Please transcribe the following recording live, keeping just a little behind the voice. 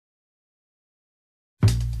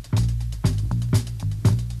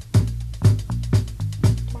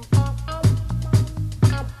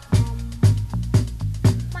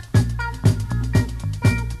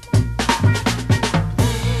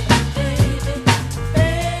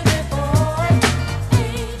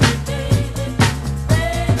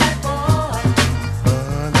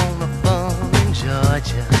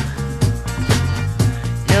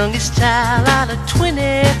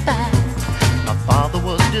25. My father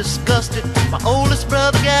was disgusted, my oldest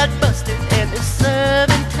brother got busted, and is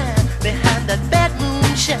serving time behind that bad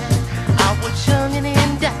moonshine. I was young and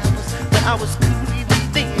in doubt, but I was cool even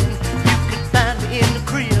then. You could find me in the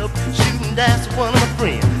crib, shooting dice with one of my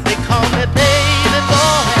friends. They call me baby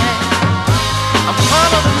boy, I'm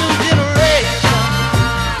part of a new generation.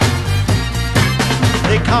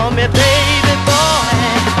 They call me baby boy,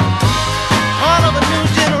 part of a new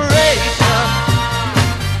generation.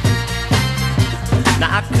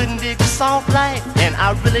 Now I couldn't dig the soft life, and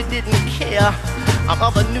I really didn't care. I'm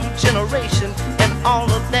of a new generation, and all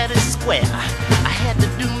of that is square. I had to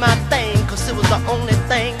do my thing, cause it was the only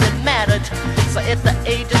thing that mattered. So at the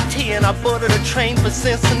age of 10, I boarded a train for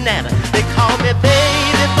Cincinnati. They call me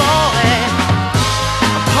baby boy,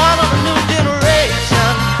 I'm part of a new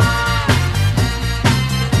generation.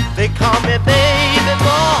 They call me baby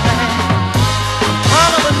boy, I'm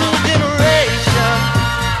part of a new generation.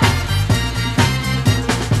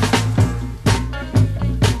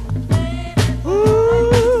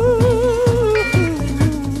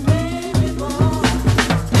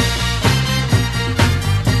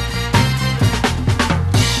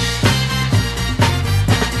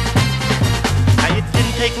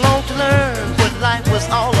 Take long to learn what life was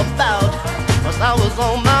all about, cause I was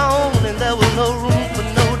on my own and there was no room for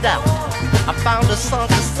no doubt. I found a song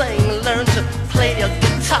to sing and learned to play a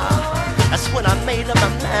guitar. That's when I made up my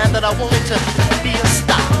mind that I wanted to be a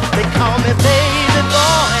star. They call me baby.